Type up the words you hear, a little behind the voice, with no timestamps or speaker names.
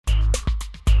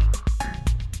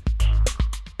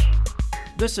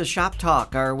This is Shop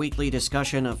Talk, our weekly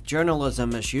discussion of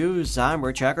journalism issues. I'm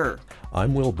Rich Egger.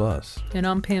 I'm Will Buss. And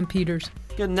I'm Pam Peters.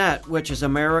 Gannett, which is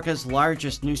America's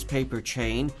largest newspaper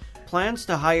chain, plans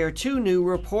to hire 2 new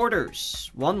reporters.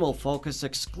 One will focus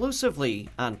exclusively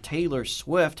on Taylor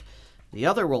Swift. The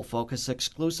other will focus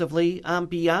exclusively on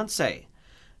Beyoncé.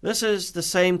 This is the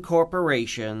same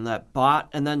corporation that bought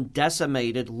and then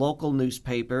decimated local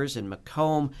newspapers in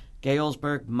Macomb,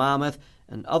 Galesburg, Monmouth,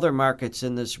 and other markets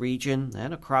in this region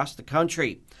and across the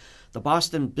country. The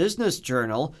Boston Business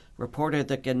Journal reported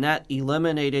that Gannett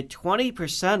eliminated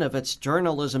 20% of its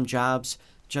journalism jobs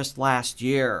just last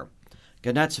year.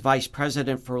 Gannett's vice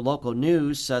president for local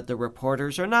news said the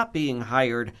reporters are not being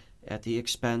hired at the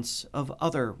expense of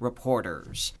other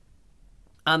reporters.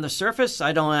 On the surface,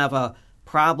 I don't have a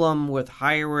problem with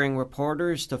hiring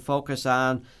reporters to focus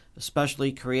on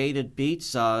especially created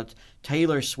beats.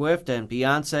 Taylor Swift and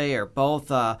Beyoncé are both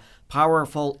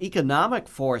powerful economic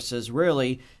forces,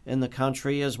 really, in the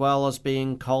country, as well as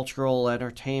being cultural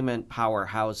entertainment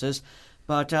powerhouses.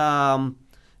 But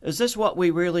is this what we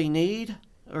really need?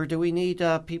 Or do we need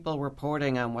people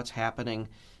reporting on what's happening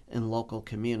in local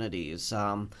communities?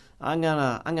 I'm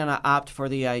gonna opt for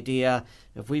the idea,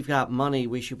 if we've got money,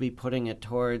 we should be putting it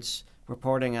towards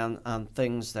reporting on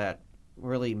things that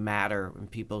really matter in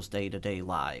people's day-to-day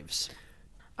lives.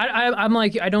 I'm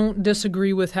like, I don't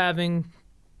disagree with having,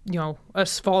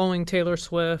 us following Taylor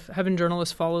Swift, having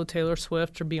journalists follow Taylor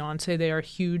Swift or Beyonce. They are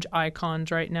huge icons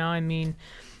right now. I mean,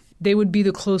 they would be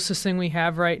the closest thing we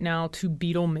have right now to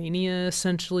Beatlemania,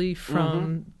 essentially,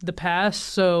 from the past.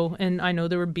 So, and I know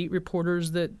there were beat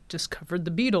reporters that just covered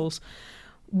the Beatles.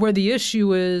 Where the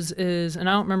issue is, and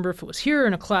I don't remember if it was here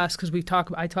in a class because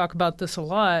I talk about this a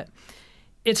lot,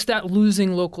 it's that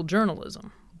losing local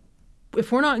journalism.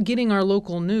 If we're not getting our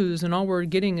local news and all we're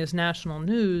getting is national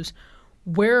news,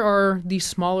 where are these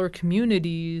smaller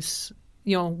communities?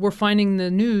 We're finding the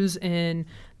news in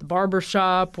the barber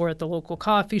shop or at the local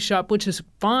coffee shop, which is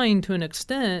fine to an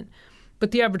extent, but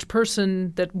the average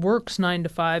person that works 9 to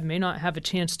 5 may not have a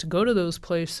chance to go to those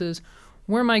places.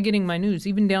 Where am I getting my news?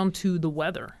 Even down to the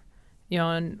weather.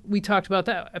 And we talked about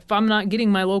that. If I'm not getting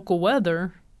my local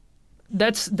weather,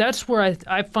 that's where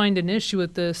I find an issue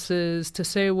with this, is to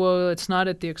say, well, it's not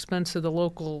at the expense of the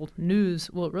local news.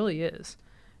 Well, it really is.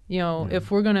 If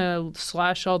we're going to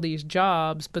slash all these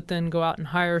jobs, but then go out and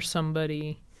hire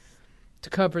somebody to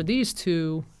cover these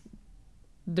two,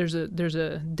 there's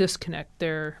a disconnect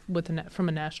there from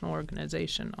a national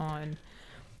organization on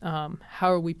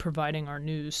how are we providing our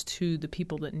news to the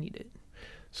people that need it.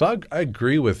 So I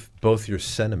agree with both your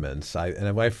sentiments.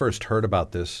 And when I first heard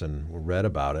about this and read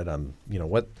about it,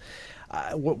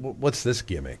 what's this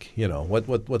gimmick?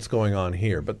 What's going on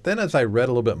here? But then as I read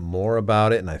a little bit more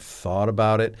about it and I thought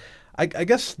about it, I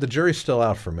guess the jury's still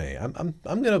out for me. I'm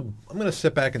gonna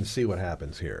sit back and see what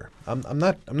happens here. I'm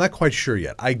not quite sure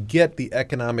yet. I get the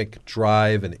economic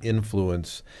drive and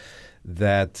influence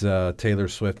that Taylor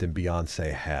Swift and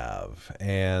Beyoncé have,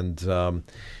 and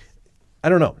I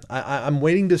don't know. I'm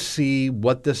waiting to see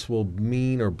what this will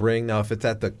mean or bring. Now, if it's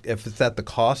at the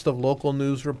cost of local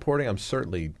news reporting, I'm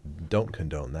certainly don't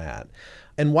condone that.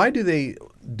 And why my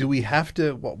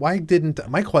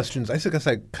questions, I guess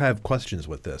I kind of have questions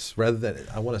with this, rather than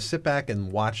I want to sit back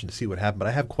and watch and see what happened, but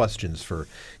I have questions for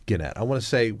Gannett. I want to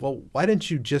say, well, why didn't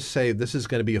you just say this is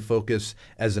going to be a focus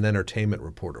as an entertainment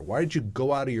reporter? Why did you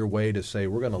go out of your way to say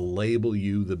we're going to label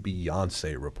you the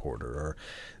Beyoncé reporter, or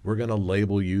we're going to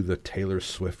label you the Taylor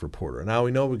Swift reporter? Now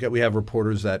we know we have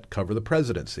reporters that cover the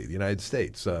presidency, the United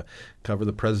States, cover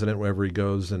the president wherever he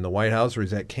goes in the White House or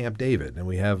he's at Camp David, and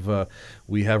we have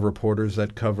reporters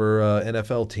that cover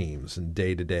NFL teams and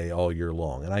day to day all year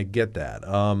long, and I get that.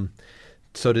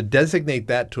 So to designate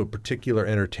that to a particular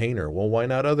entertainer, well, why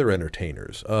not other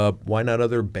entertainers? Why not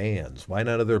other bands? Why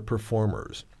not other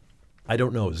performers? I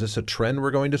don't know. Is this a trend we're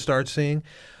going to start seeing?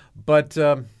 But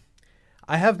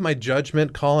I have my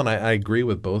judgment call, and I agree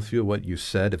with both of you, what you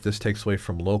said. If this takes away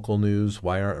from local news,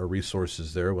 why aren't our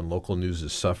resources there when local news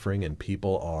is suffering and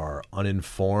people are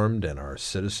uninformed and our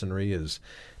citizenry is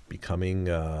becoming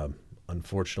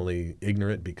unfortunately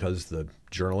ignorant because the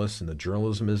journalists and the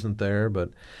journalism isn't there?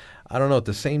 But I don't know. At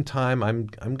the same time, I'm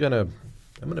gonna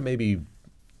maybe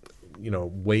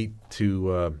wait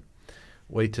to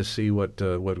see what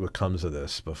comes of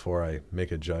this before I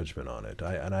make a judgment on it.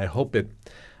 I hope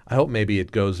maybe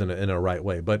it goes in a right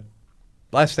way. But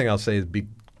last thing I'll say is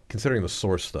considering the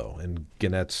source, though, and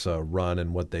Gannett's run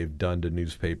and what they've done to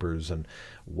newspapers and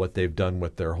what they've done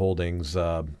with their holdings,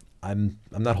 I'm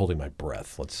not holding my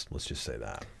breath. Let's just say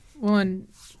that. Well, and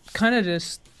kind of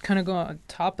go on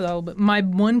top of that a little bit. My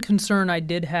one concern I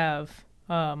did have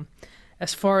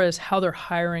as far as how they're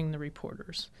hiring the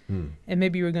reporters. And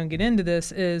maybe you were going to get into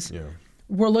this, is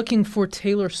we're looking for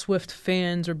Taylor Swift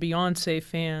fans or Beyonce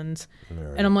fans.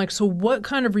 Right. And I'm like, so what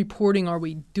kind of reporting are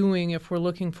we doing if we're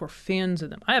looking for fans of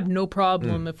them? I have no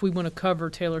problem if we want to cover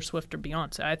Taylor Swift or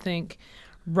Beyonce. I think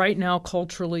right now,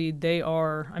 culturally, they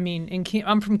are, I mean,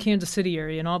 I'm from Kansas City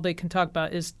area, and all they can talk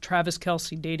about is Travis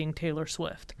Kelce dating Taylor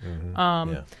Swift.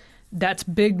 That's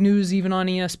big news even on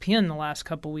ESPN the last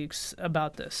couple weeks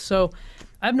about this. So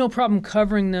I have no problem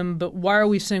covering them, but why are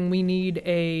we saying we need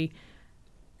a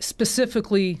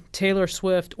specifically Taylor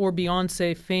Swift or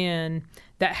Beyonce fan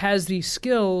that has these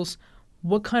skills?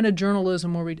 What kind of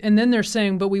journalism are we? And then they're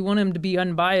saying, but we want them to be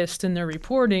unbiased in their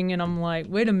reporting. And I'm like,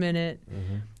 wait a minute.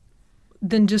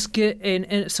 Then just get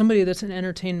somebody that's an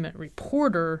entertainment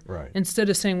reporter instead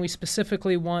of saying we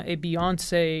specifically want a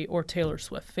Beyonce or Taylor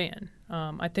Swift fan.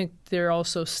 I think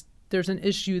there's an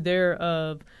issue there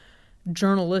of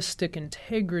journalistic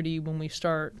integrity when we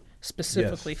start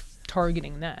specifically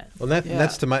targeting that. Well,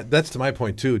 that's to my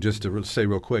point too. Just to say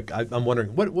real quick, I'm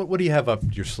wondering what do you have up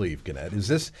your sleeve, Gannett?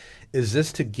 Is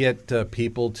this to get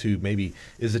people to maybe?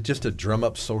 Is it just to drum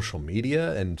up social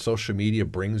media, and social media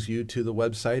brings you to the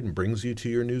website and brings you to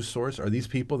your news source? Are these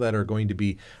people that are going to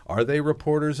be? Are they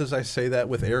reporters, as I say that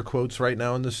with air quotes right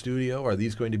now in the studio? Are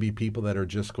these going to be people that are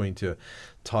just going to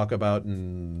talk about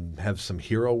and have some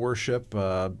hero worship?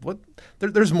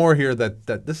 There's more here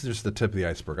that this is just the tip of the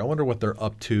iceberg. I wonder what they're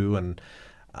up to, and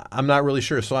I'm not really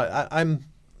sure. So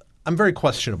I'm very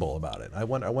questionable about it. I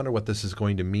wonder what this is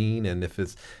going to mean, and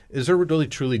is there really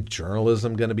truly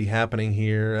journalism going to be happening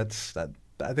here?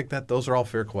 I think that those are all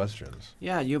fair questions.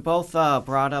 Yeah, you both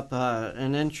brought up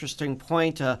an interesting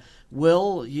point.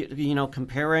 Will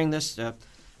comparing this?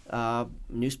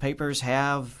 Newspapers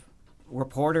have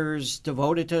reporters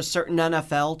devoted to a certain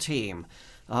NFL team.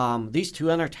 These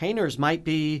two entertainers might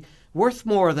be worth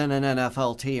more than an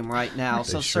NFL team right now.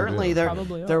 So sure certainly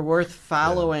they're worth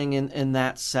following in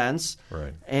that sense.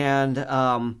 Right. And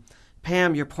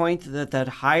Pam, your point that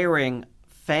hiring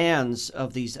fans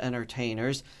of these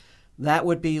entertainers, that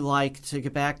would be like, to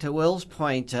get back to Will's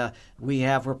point, we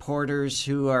have reporters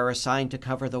who are assigned to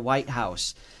cover the White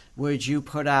House. Would you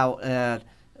put out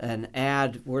an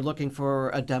ad, we're looking for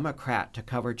a Democrat to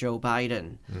cover Joe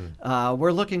Biden.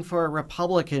 We're looking for a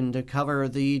Republican to cover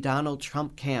the Donald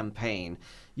Trump campaign.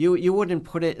 You wouldn't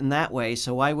put it in that way,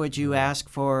 so why would you ask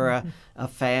for a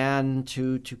fan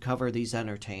to cover these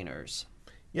entertainers?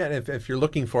 Yeah, and if you're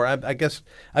looking for, I guess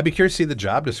I'd be curious to see the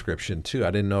job description too. I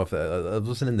didn't know if it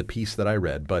wasn't in the piece that I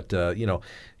read, but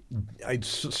I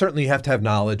certainly have to have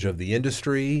knowledge of the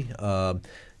industry. I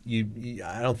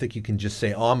don't think you can just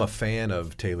say, oh, I'm a fan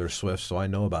of Taylor Swift, so I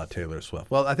know about Taylor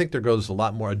Swift. Well, I think there goes a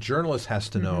lot more. A journalist has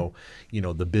to know,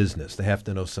 the business. They have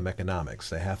to know some economics.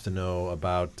 They have to know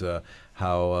about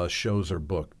how shows are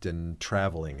booked and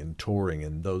traveling and touring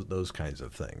and those kinds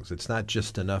of things. It's not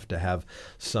just enough to have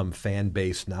some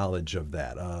fan-based knowledge of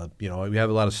that. We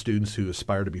have a lot of students who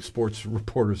aspire to be sports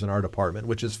reporters in our department,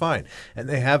 which is fine, and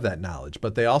they have that knowledge.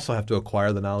 But they also have to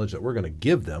acquire the knowledge that we're going to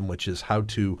give them, which is how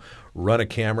to run a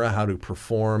camera, how to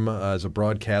perform as a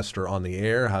broadcaster on the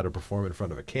air, how to perform in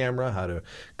front of a camera, how to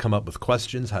come up with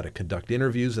questions, how to conduct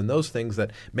interviews, and those things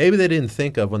that maybe they didn't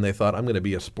think of when they thought, I'm going to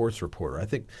be a sports reporter. I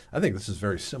think this is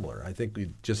very similar. I think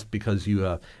just because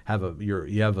you have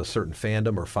a certain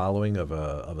fandom or following of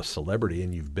a celebrity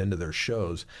and you've been to their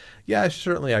shows, yeah,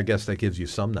 certainly I guess that gives you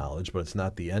some knowledge, but it's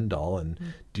not the end all. And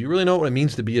do you really know what it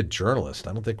means to be a journalist?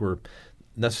 I don't think we're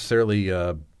necessarily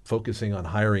focusing on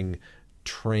hiring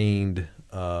trained,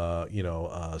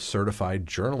 certified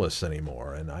journalists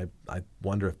anymore. And I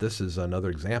wonder if this is another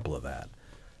example of that.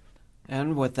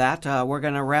 And with that, we're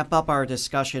going to wrap up our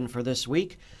discussion for this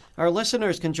week. Our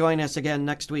listeners can join us again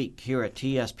next week here at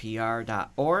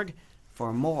tspr.org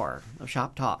for more of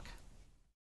Shop Talk.